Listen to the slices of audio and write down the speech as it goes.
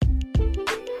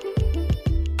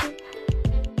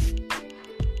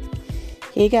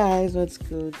Hey guys, what's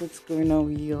good? What's going on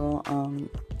with you all?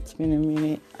 It's been a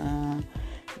minute. I've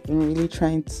been really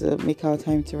trying to make our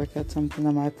time to record something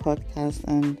on my podcast,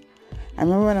 and I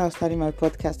remember when I was starting my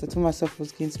podcast, I told myself it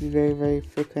was going to be very, very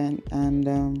frequent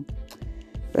and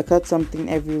record something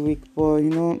every week. But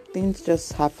things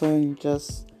just happen. You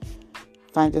just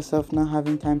find yourself not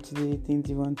having time to do the things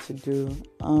you want to do.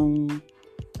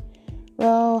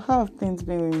 Well, how have things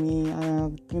been with me?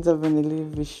 Things have been a little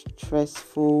bit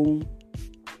stressful.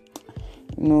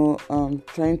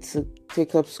 Trying to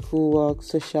take up schoolwork,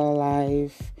 social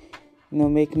life,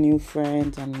 make new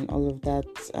friends and all of that.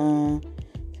 I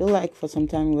feel like for some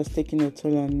time it was taking a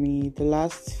toll on me. The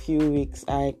last few weeks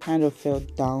I kind of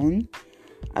felt down.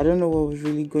 I don't know what was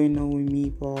really going on with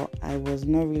me, but I was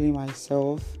not really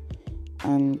myself.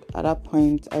 And at that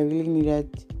point I really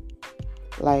needed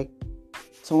like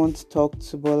someone to talk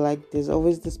to, but like there's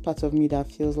always this part of me that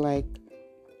feels like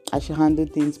I should handle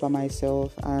things by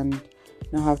myself and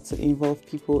not have to involve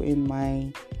people with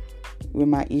my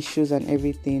issues and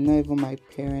everything, not even my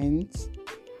parents.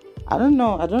 I don't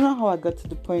know how I got to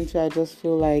the point where I just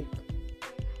feel like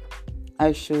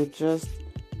I should just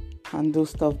handle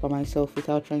stuff by myself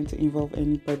without trying to involve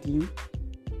anybody.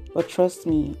 But trust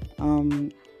me,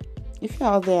 if you're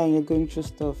out there and you're going through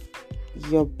stuff,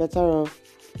 you're better off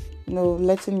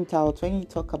letting it out. When you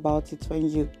talk about it, when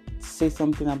you say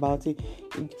something about it,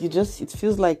 it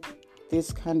feels like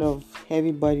this kind of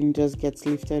heavy burden just gets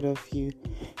lifted off you.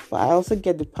 But I also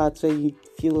get the part where you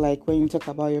feel like when you talk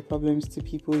about your problems to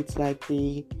people, it's like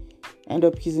they end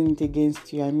up using it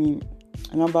against you. I mean,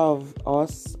 a number of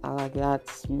us are like that.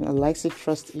 Like say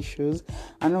trust issues.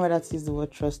 I don't know whether to use the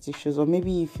word trust issues, or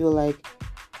maybe you feel like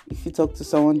if you talk to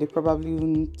someone, they probably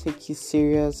won't take you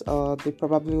serious, or they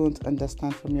probably won't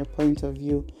understand from your point of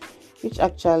view, which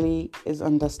actually is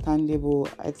understandable.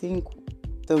 I think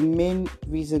the main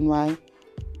reason why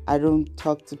I don't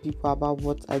talk to people about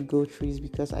what I go through is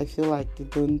because I feel like they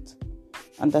don't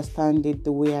understand it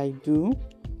the way I do.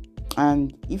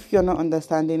 And if you're not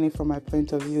understanding it from my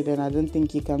point of view, then I don't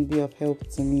think you can be of help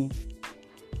to me.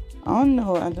 I don't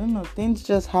know. Things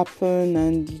just happen,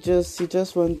 and you just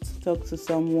want to talk to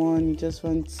someone. You just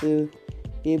want to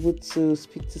be able to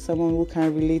speak to someone who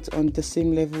can relate on the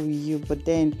same level with you. But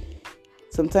then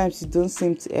sometimes you don't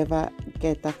seem to ever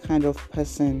get that kind of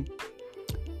person.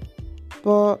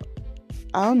 But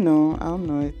I don't know.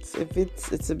 It's a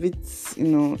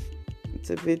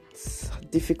bit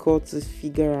difficult to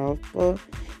figure out. But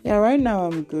yeah, right now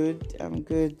I'm good.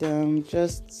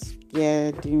 Just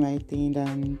doing my thing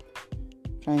and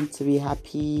trying to be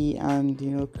happy and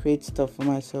create stuff for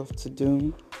myself to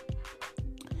do.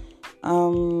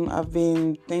 I've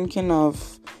been thinking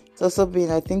of. It's also been,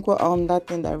 I think, that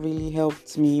thing that really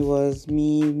helped me was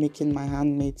me making my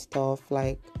handmade stuff.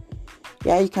 Like,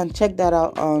 yeah, you can check that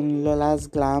out on Lola's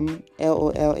Glam,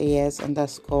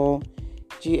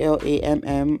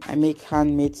 LOLAS_GLAMM. I make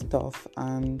handmade stuff,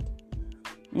 and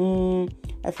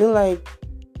I feel like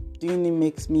doing it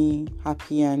makes me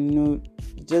happy, and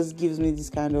it just gives me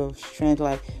this kind of strength.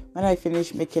 Like when I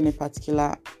finish making a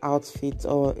particular outfit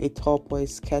or a top or a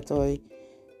skirt, or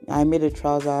I made a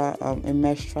trouser, a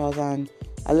mesh trouser, and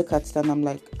I look at it and I'm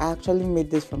like, I actually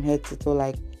made this from head to toe.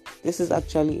 Like, this is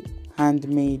actually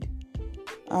handmade.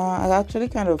 I actually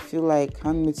kind of feel like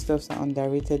handmade stuffs are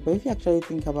underrated, but if you actually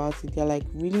think about it, they're like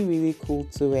really, really cool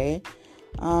to wear.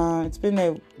 It's been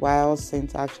a while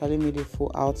since I actually made a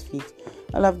full outfit.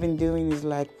 All I've been doing is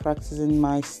like practicing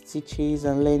my stitches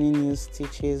and learning new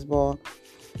stitches, but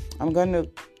I'm gonna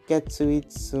get to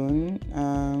it soon.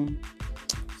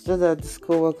 So that the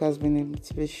schoolwork has been a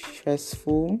little bit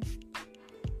stressful.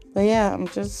 But yeah, I'm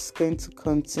just going to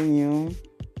continue.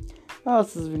 What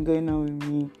else has been going on with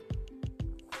me?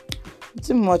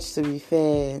 Too much, to be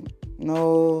fair.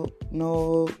 No,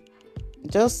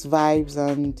 just vibes.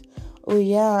 And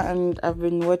and I've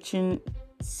been watching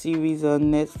series on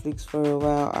Netflix for a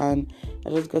while, and I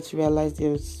just got to realize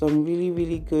there's some really,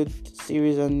 really good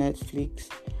series on Netflix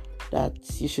that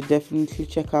you should definitely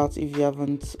check out if you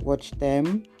haven't watched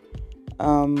them.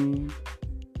 How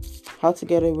to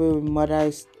Get Away with Murder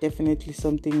is definitely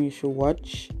something you should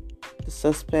watch. The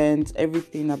suspense,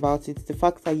 everything about it, the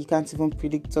fact that you can't even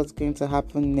predict what's going to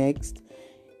happen next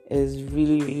is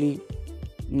really, really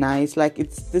nice. Like,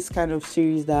 it's this kind of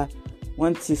series that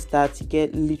once you start, you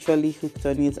get literally hooked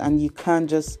on it, and you can't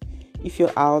just, if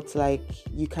you're out, like,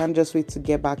 you can't just wait to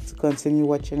get back to continue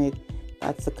watching it.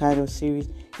 That's the kind of series.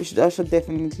 You should also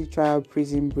definitely try out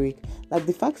Prison Break. Like,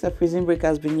 the fact that Prison Break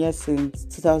has been here since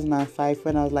 2005,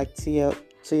 when I was like 2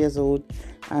 years old,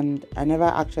 and I never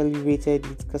actually rated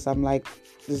it because I'm like,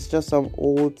 it's just some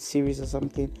old series or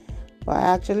something. But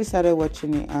I actually started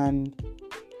watching it and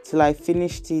till I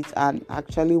finished it and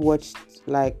actually watched,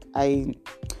 like, I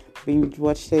binge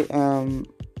watched it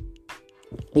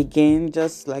again,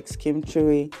 just like skimmed through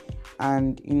it,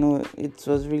 and it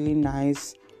was really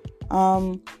nice.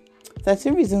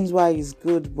 13 Reasons Why is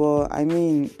good, but I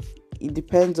mean, it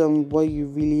depends on what you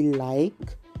really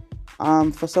like.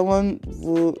 For someone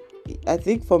who, I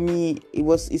think for me,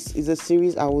 it's a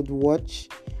series I would watch,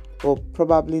 but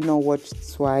probably not watch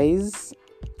twice.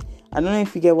 I don't know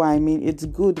if you get what I mean. It's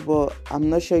good, but I'm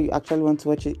not sure you actually want to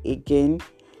watch it again.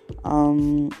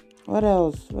 What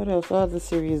else? What other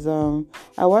series? I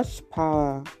watched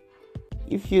Power.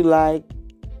 If you like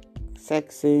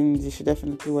sex scenes, you should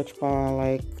definitely watch Power.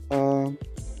 Like,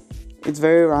 it's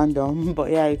very random, but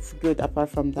yeah, it's good. Apart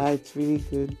from that, it's really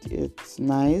good. It's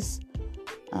nice.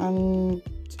 And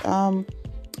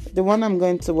the one I'm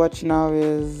going to watch now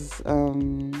is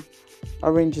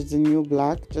Orange is the New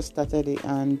Black. Just started it,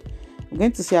 and I'm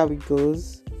going to see how it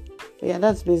goes. But yeah,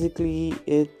 that's basically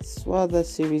it. What other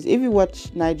series? If you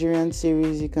watch Nigerian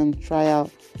series, you can try out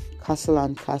Castle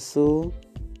and Castle.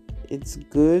 It's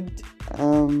good.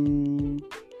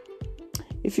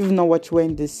 If you've not watched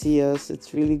When They See Us,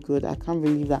 it's really good. I can't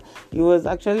believe that. It was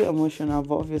actually emotional,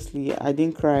 but obviously I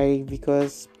didn't cry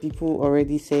because people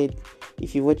already said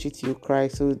if you watch it, you'll cry.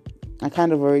 So I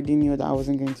kind of already knew that I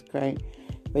wasn't going to cry.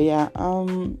 But yeah,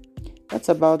 that's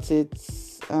about it.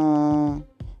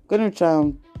 Gonna try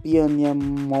and be on here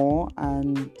more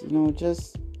and,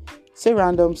 just say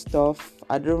random stuff.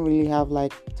 I don't really have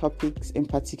like topics in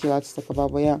particular to talk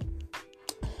about, but yeah,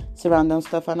 say random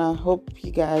stuff. And I hope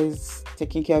you guys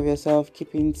taking care of yourself,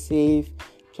 keeping safe,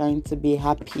 trying to be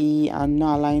happy and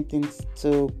not allowing things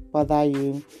to bother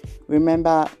you.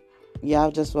 Remember, you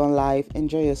have just one life.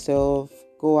 Enjoy yourself.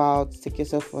 Go out, take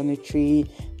yourself on a tree,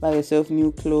 buy yourself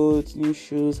new clothes, new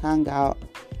shoes, hang out,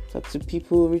 talk to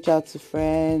people, reach out to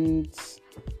friends.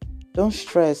 Don't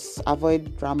stress,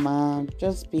 avoid drama,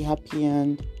 just be happy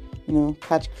and,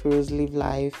 catch cruise, live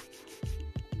life.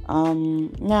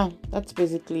 Yeah, that's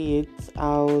basically it.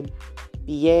 I'll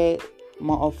be here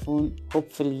more often,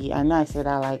 hopefully. I know I said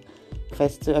I like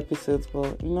first 2 episodes,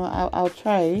 but I'll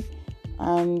try.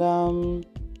 And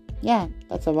yeah,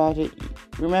 that's about it.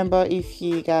 Remember, if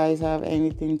you guys have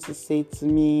anything to say to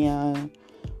me,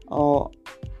 or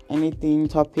anything,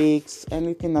 topics,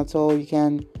 anything at all, you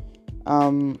can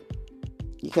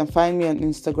find me on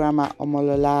Instagram at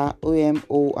Omolola,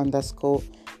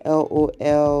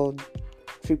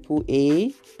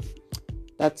 OMO_LOL_AAA.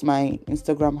 That's my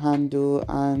Instagram handle,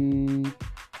 and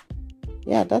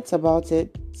yeah, that's about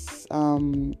it.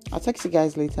 I'll text you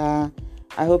guys later.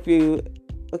 I hope you.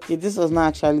 Okay, this was not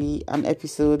actually an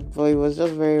episode, but it was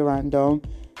just very random.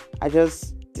 I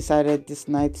just decided this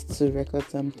night to record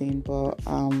something, but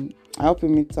I hope you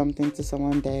meet something to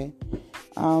someone there.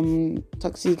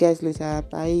 Talk to you guys later.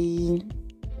 Bye.